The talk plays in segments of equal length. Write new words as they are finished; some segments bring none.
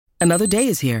Another day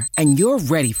is here, and you're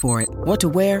ready for it. What to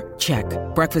wear? Check.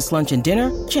 Breakfast, lunch, and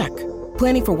dinner? Check.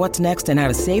 Planning for what's next and how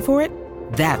to save for it?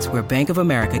 That's where Bank of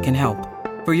America can help.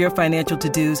 For your financial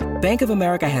to-dos, Bank of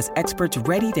America has experts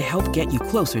ready to help get you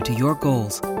closer to your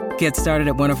goals. Get started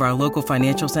at one of our local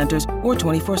financial centers or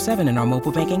 24/7 in our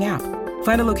mobile banking app.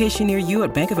 Find a location near you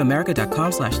at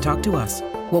bankofamerica.com/talktous.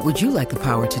 What would you like the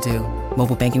power to do?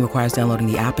 Mobile banking requires downloading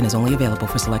the app and is only available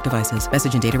for select devices.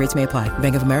 Message and data rates may apply.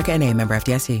 Bank of America N.A., member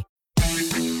FDIC.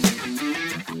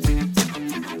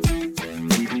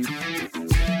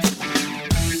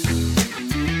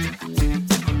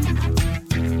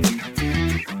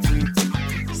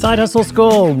 Side Hustle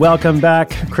School, welcome back.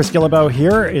 Chris Guillebeau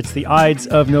here. It's the Ides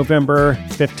of November,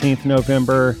 15th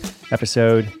November,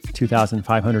 episode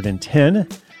 2510.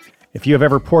 If you have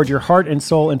ever poured your heart and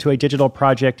soul into a digital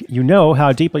project, you know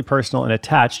how deeply personal and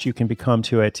attached you can become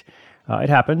to it. It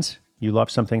happens. You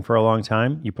love something for a long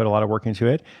time. You put a lot of work into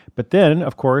it. But then,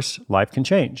 of course, life can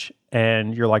change.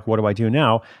 And you're like, what do I do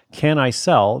now? Can I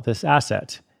sell this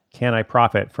asset? Can I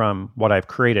profit from what I've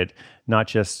created? Not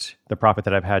just the profit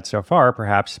that I've had so far,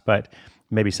 perhaps, but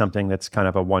maybe something that's kind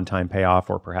of a one-time payoff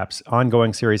or perhaps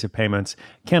ongoing series of payments.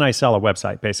 Can I sell a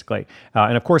website, basically?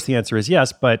 And of course, the answer is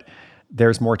yes, but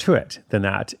there's more to it than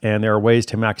that. And there are ways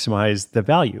to maximize the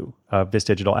value of this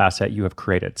digital asset you have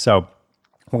created. So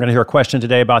we're going to hear a question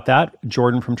today about that.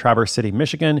 Jordan from Traverse City,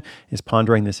 Michigan is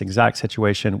pondering this exact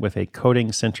situation with a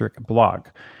coding-centric blog.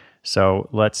 So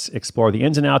let's explore the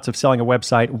ins and outs of selling a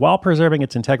website while preserving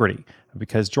its integrity,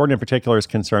 because Jordan in particular is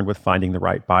concerned with finding the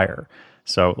right buyer.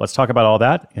 So let's talk about all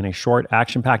that in a short,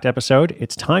 action-packed episode.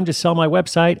 It's time to sell my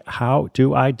website. How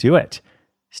do I do it?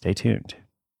 Stay tuned.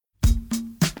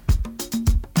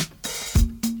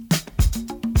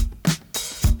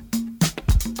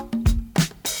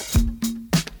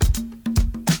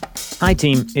 Hi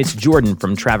team, it's Jordan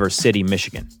from Traverse City,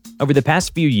 Michigan. Over the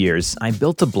past few years, I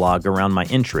built a blog around my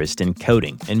interest in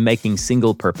coding and making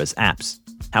single-purpose apps.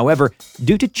 However,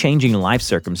 due to changing life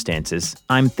circumstances,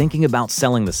 I'm thinking about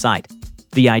selling the site.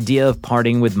 The idea of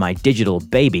parting with my digital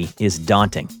baby is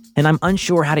daunting, and I'm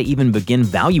unsure how to even begin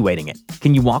valuating it.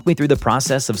 Can you walk me through the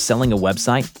process of selling a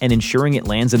website and ensuring it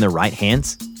lands in the right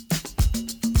hands?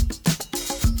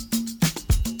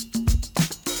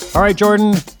 All right,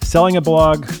 Jordan, selling a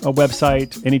blog, a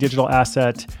website, any digital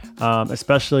asset,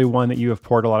 especially one that you have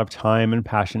poured a lot of time and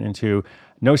passion into,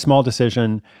 no small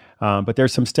decision, but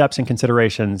there's some steps and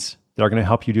considerations that are going to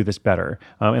help you do this better.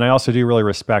 And I also do really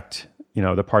respect,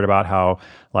 the part about how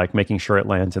making sure it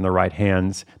lands in the right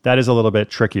hands. That is a little bit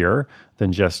trickier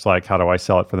than just how do I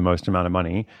sell it for the most amount of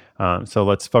money? So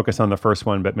let's focus on the first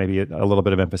one, but maybe a little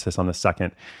bit of emphasis on the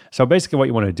second. So basically what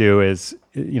you want to do is,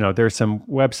 there's some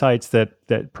websites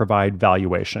that provide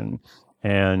valuation.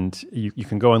 And you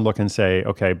can go and look and say,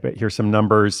 okay, but here's some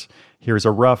numbers. Here's a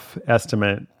rough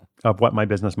estimate of what my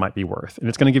business might be worth. And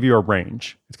it's going to give you a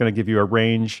range. It's going to give you a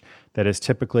range that is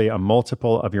typically a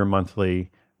multiple of your monthly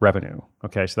revenue.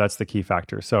 Okay, so that's the key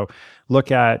factor. So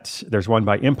there's one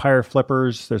by Empire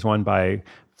Flippers. There's one by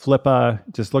Flippa.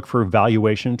 Just look for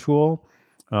valuation tool,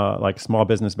 like small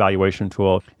business valuation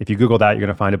tool. If you Google that, you're going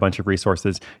to find a bunch of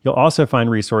resources. You'll also find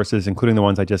resources, including the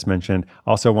ones I just mentioned,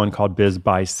 also one called Biz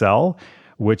Buy Sell,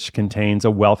 which contains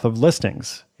a wealth of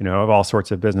listings, of all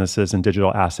sorts of businesses and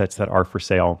digital assets that are for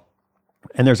sale.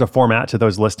 And there's a format to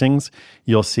those listings.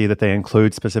 You'll see that they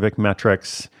include specific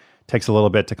metrics. Takes a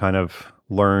little bit to kind of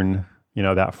learn,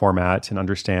 that format and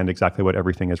understand exactly what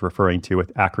everything is referring to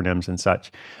with acronyms and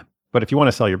such. But if you want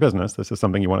to sell your business, this is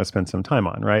something you want to spend some time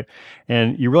on, right?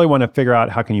 And you really want to figure out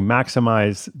how can you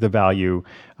maximize the value.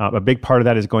 A big part of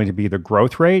that is going to be the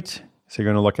growth rate. So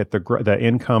you're going to look at the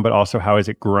income, but also how has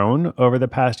it grown over the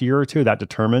past year or two. That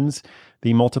determines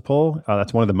the multiple.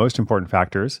 That's one of the most important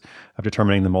factors of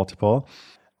determining the multiple.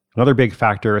 Another big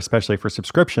factor, especially for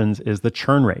subscriptions, is the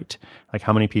churn rate. Like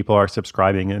how many people are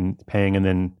subscribing and paying and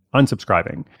then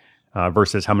unsubscribing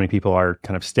versus how many people are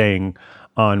kind of staying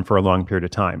on for a long period of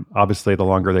time. Obviously, the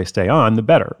longer they stay on, the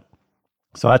better.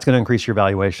 So that's going to increase your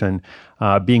valuation.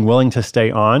 Being willing to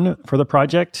stay on for the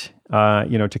project,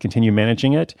 to continue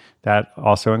managing it, that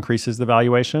also increases the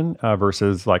valuation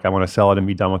versus I want to sell it and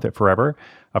be done with it forever.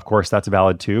 Of course, that's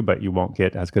valid too, but you won't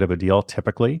get as good of a deal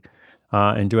typically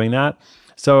in doing that.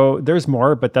 So there's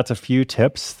more, but that's a few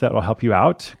tips that will help you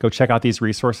out. Go check out these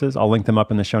resources. I'll link them up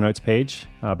in the show notes page.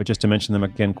 But just to mention them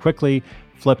again quickly,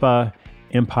 Flippa,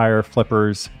 Empire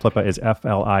Flippers, Flippa is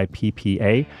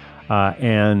Flippa,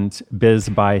 and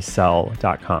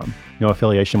bizbuysell.com. No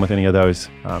affiliation with any of those,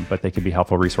 but they could be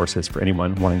helpful resources for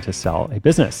anyone wanting to sell a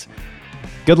business.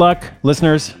 Good luck,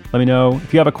 listeners. Let me know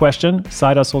if you have a question.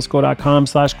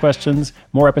 SideHustleSchool.com/questions.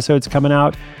 More episodes coming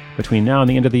out between now and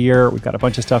the end of the year. We've got a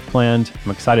bunch of stuff planned.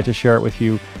 I'm excited to share it with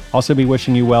you. Also be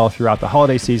wishing you well throughout the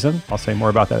holiday season. I'll say more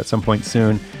about that at some point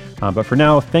soon. But for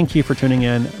now, thank you for tuning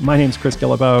in. My name's Chris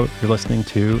Guillebeau. You're listening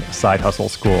to Side Hustle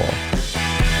School.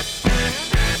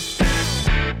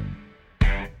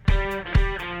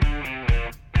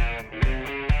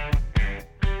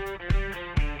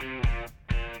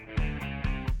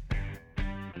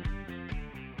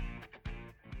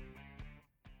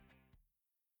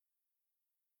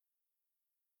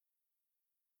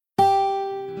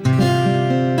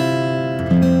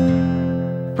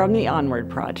 From the Onward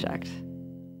Project.